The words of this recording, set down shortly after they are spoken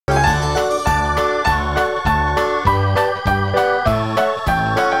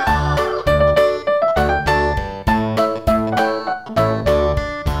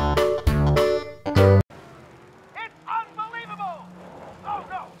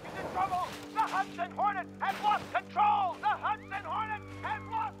Hudson Hornet has lost control! The Hudson Hornet has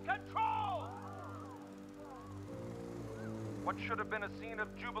lost control! What should have been a scene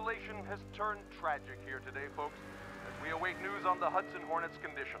of jubilation has turned tragic here today, folks, as we await news on the Hudson Hornet's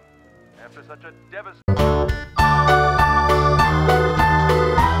condition. After such a devastating...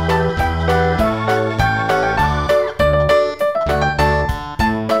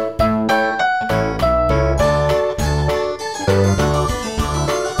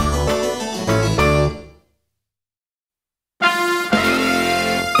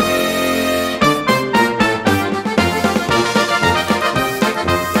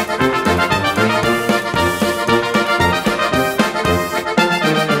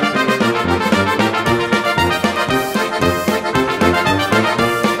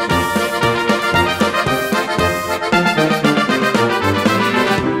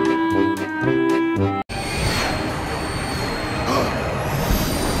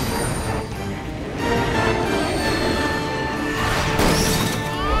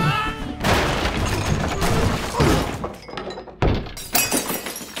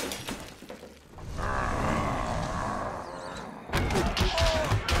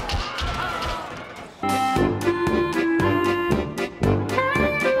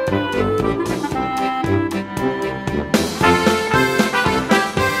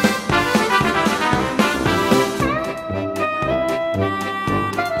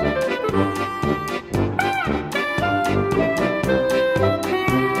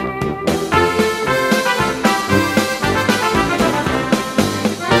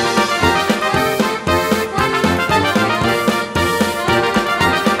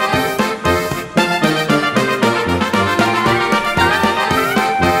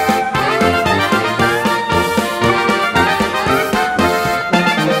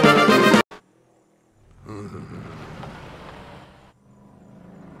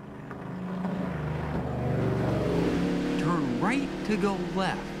 Right to go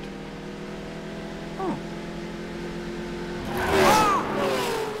left. Oh.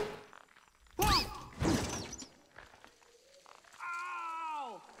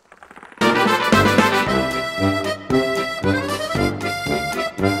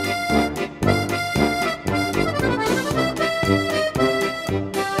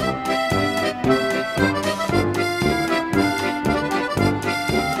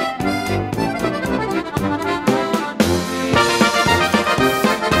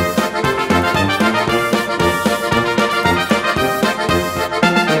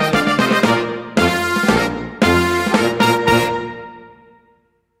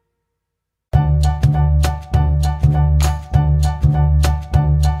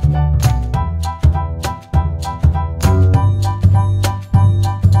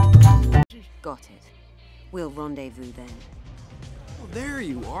 Got it. We'll rendezvous then. Well, there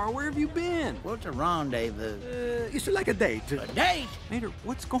you are. Where have you been? What's a rendezvous? It's like a date. A date? Mater,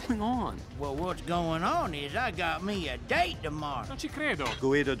 what's going on? Well, what's going on is I got me a date tomorrow. Non ci credo.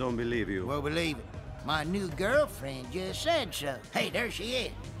 Guido don't believe you. Well, believe it. My new girlfriend just said so. Hey, there she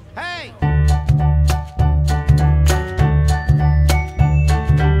is. Hey!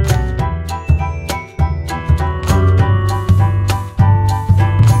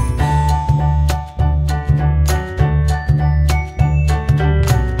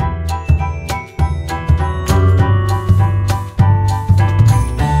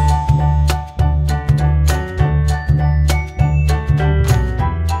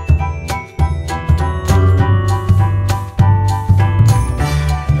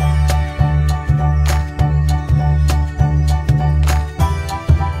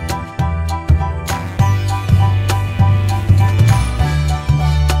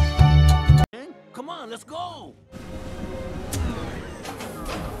 Let's go!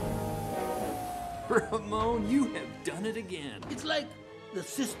 Ramon, you have done it again. It's like the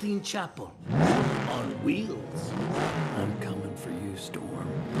Sistine Chapel on wheels. I'm coming for you, Storm.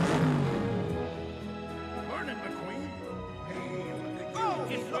 Morning, McQueen. Hey, look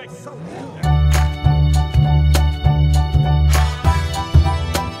at you. It looks so good.